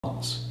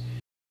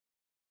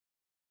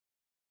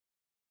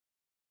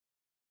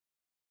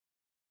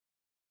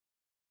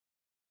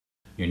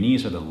Your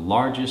knees are the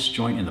largest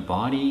joint in the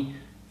body.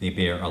 They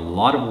bear a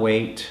lot of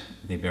weight.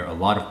 They bear a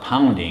lot of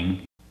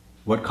pounding.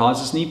 What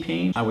causes knee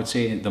pain? I would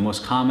say the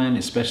most common,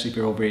 especially if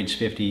you're over age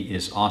 50,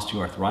 is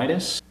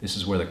osteoarthritis. This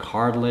is where the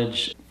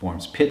cartilage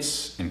forms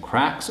pits and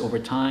cracks over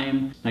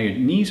time. Now your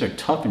knees are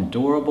tough and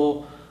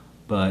durable,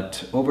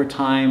 but over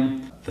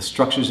time, the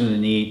structures in the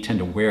knee tend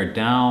to wear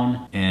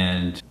down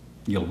and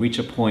you'll reach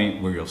a point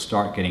where you'll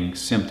start getting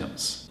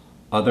symptoms.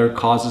 Other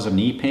causes of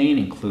knee pain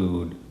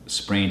include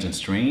sprains and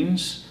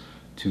strains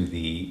to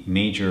the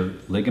major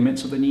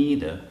ligaments of the knee,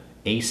 the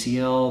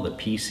ACL, the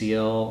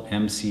PCL,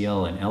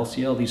 MCL, and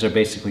LCL. These are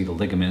basically the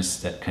ligaments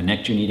that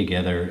connect your knee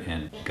together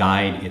and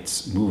guide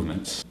its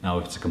movements. Now,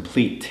 if it's a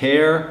complete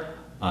tear,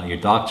 your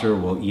doctor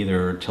will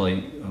either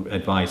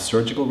advise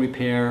surgical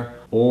repair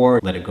or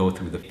let it go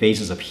through the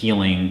phases of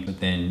healing, but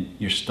then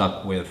you're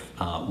stuck with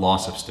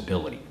loss of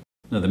stability.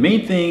 Now, the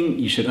main thing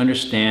you should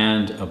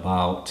understand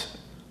about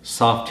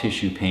soft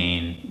tissue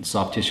pain,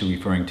 soft tissue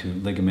referring to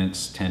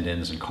ligaments,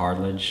 tendons, and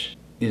cartilage,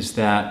 is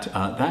that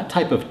that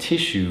type of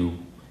tissue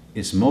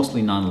is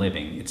mostly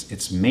non-living.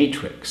 It's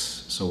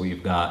matrix. So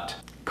we've got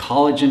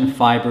collagen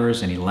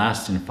fibers and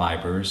elastin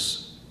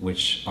fibers,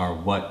 which are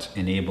what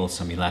enable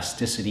some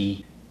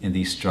elasticity in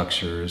these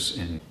structures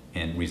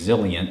and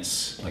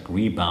resilience, like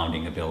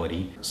rebounding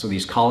ability. So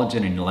these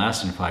collagen and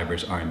elastin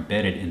fibers are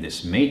embedded in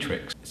this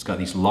matrix. It's got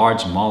these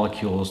large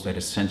molecules that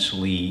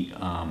essentially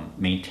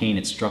maintain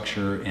its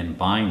structure and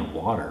bind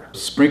water.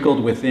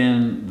 Sprinkled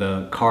within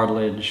the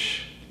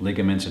cartilage,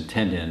 ligaments, and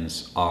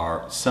tendons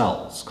are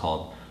cells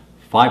called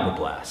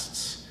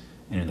fibroblasts,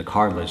 and in the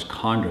cartilage,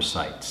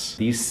 chondrocytes.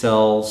 These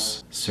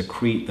cells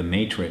secrete the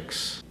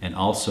matrix and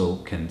also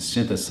can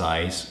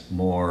synthesize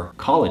more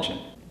collagen.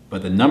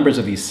 But the numbers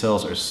of these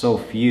cells are so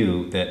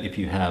few that if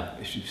you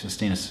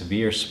sustain a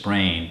severe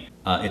sprain,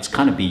 it's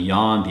kind of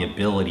beyond the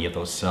ability of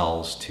those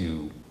cells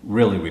to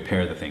really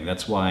repair the thing.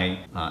 That's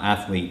why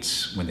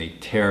athletes, when they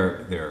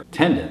tear their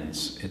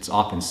tendons, it's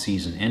often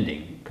season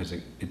ending because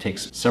it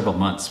takes several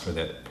months for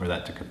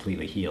that to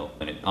completely heal.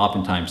 And it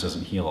oftentimes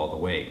doesn't heal all the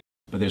way.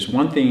 But there's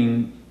one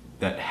thing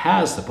that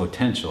has the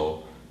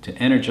potential to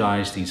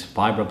energize these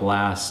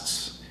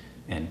fibroblasts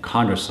and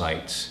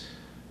chondrocytes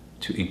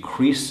to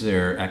increase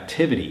their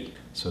activity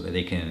so that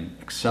they can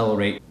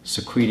accelerate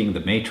secreting the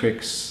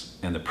matrix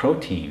and the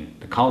protein,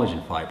 the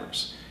collagen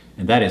fibers.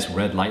 And that is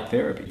red light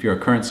therapy. If you're a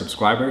current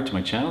subscriber to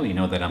my channel, you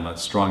know that I'm a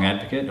strong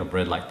advocate of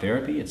red light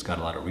therapy. It's got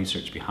a lot of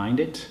research behind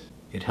it.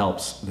 It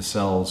helps the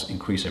cells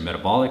increase their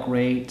metabolic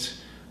rate,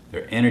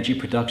 their energy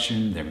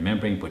production, their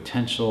membrane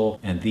potential,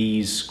 and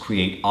these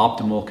create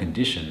optimal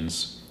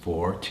conditions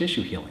for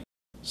tissue healing.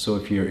 So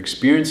if you're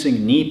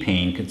experiencing knee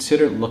pain,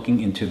 consider looking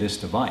into this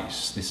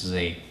device. This is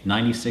a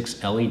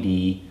 96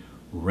 LED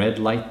red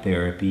light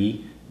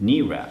therapy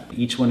knee wrap.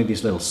 Each one of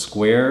these little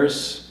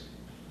squares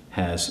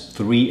has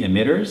 3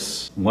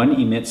 emitters. One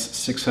emits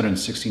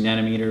 660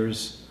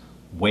 nanometers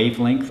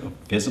wavelength of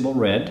visible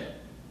red.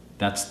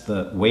 That's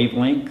the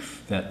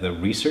wavelength that the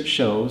research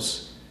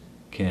shows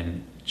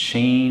can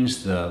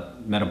change the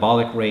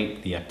metabolic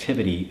rate, the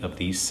activity of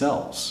these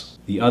cells.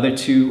 The other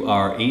 2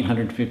 are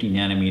 850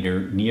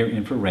 nanometer near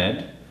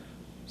infrared.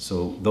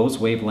 So those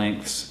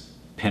wavelengths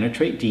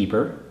penetrate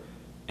deeper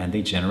and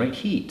they generate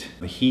heat.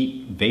 The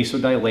heat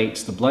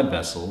vasodilates the blood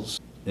vessels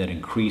that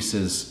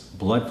increases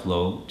blood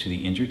flow to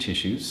the injured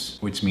tissues,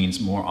 which means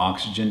more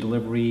oxygen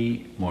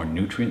delivery, more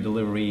nutrient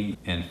delivery,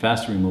 and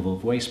faster removal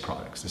of waste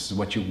products. This is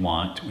what you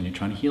want when you're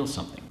trying to heal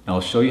something. Now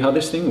I'll show you how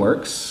this thing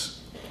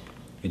works.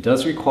 It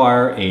does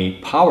require a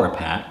power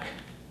pack.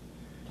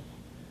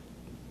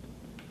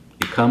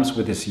 It comes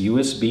with this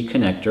USB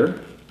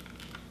connector.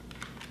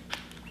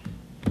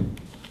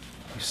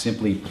 You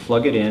simply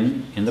plug it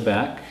in the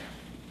back.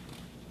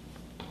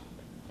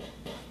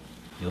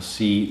 You'll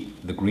see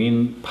the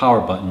green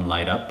power button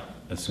light up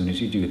as soon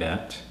as you do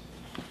that.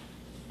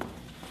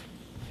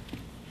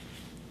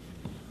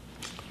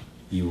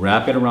 You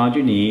wrap it around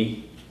your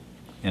knee,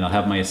 and I'll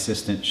have my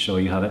assistant show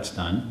you how that's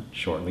done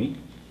shortly.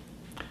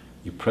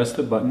 You press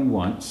the button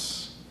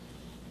once,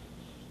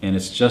 and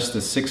it's just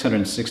the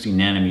 660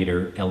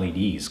 nanometer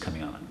LEDs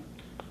coming on.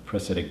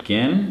 Press it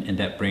again, and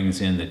that brings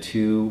in the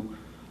 2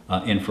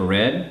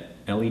 infrared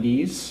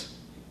LEDs.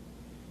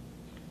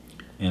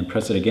 And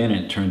press it again,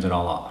 and it turns it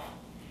all off.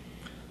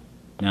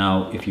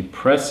 Now, if you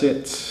press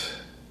it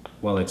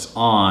while it's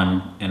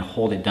on and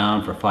hold it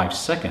down for 5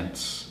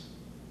 seconds,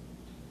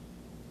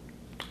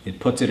 it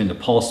puts it into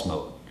pulse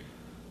mode.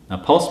 Now,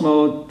 pulse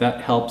mode,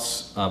 that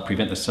helps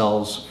prevent the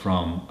cells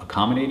from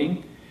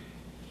accommodating.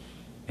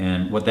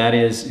 And what that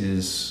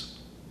is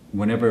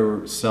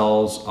whenever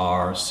cells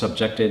are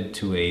subjected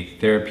to a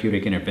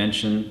therapeutic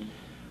intervention,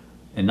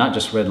 and not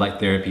just red light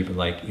therapy, but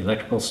like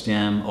electrical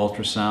stim,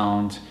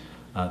 ultrasound,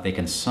 they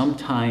can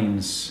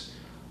sometimes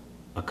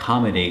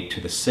accommodate to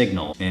the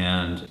signal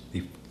and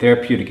the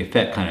therapeutic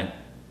effect kind of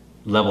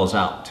levels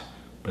out.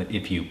 But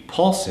if you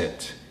pulse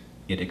it,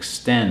 it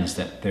extends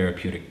that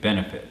therapeutic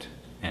benefit.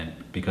 and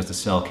because the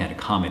cell can't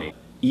accommodate.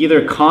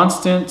 Either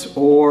constant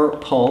or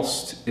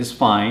pulsed is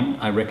fine.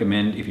 I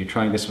recommend if you're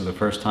trying this for the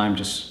first time,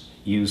 just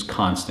use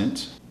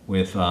constant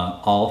with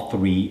all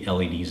 3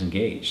 LEDs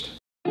engaged.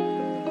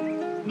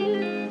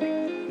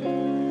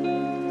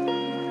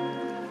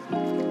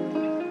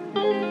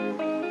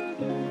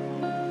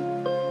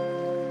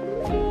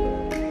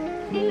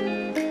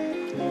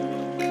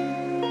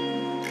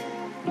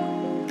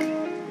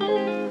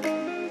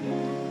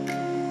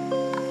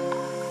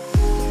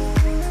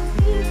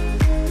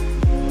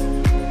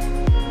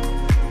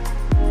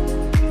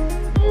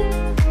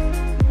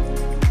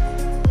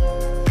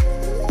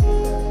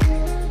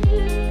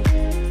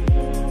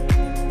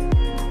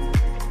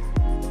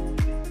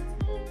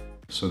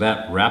 So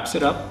that wraps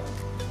it up.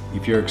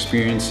 If you're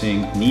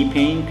experiencing knee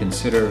pain,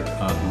 consider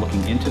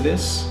looking into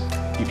this.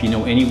 If you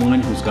know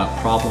anyone who's got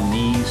problem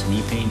knees,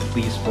 knee pain,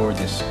 please forward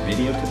this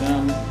video to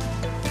them,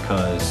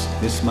 because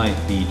this might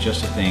be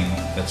just a thing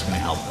that's going to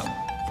help them.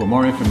 For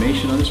more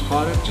information on this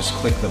product, just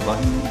click the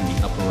button in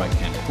the upper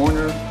right-hand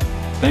corner.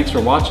 Thanks for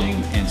watching,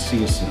 and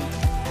see you soon.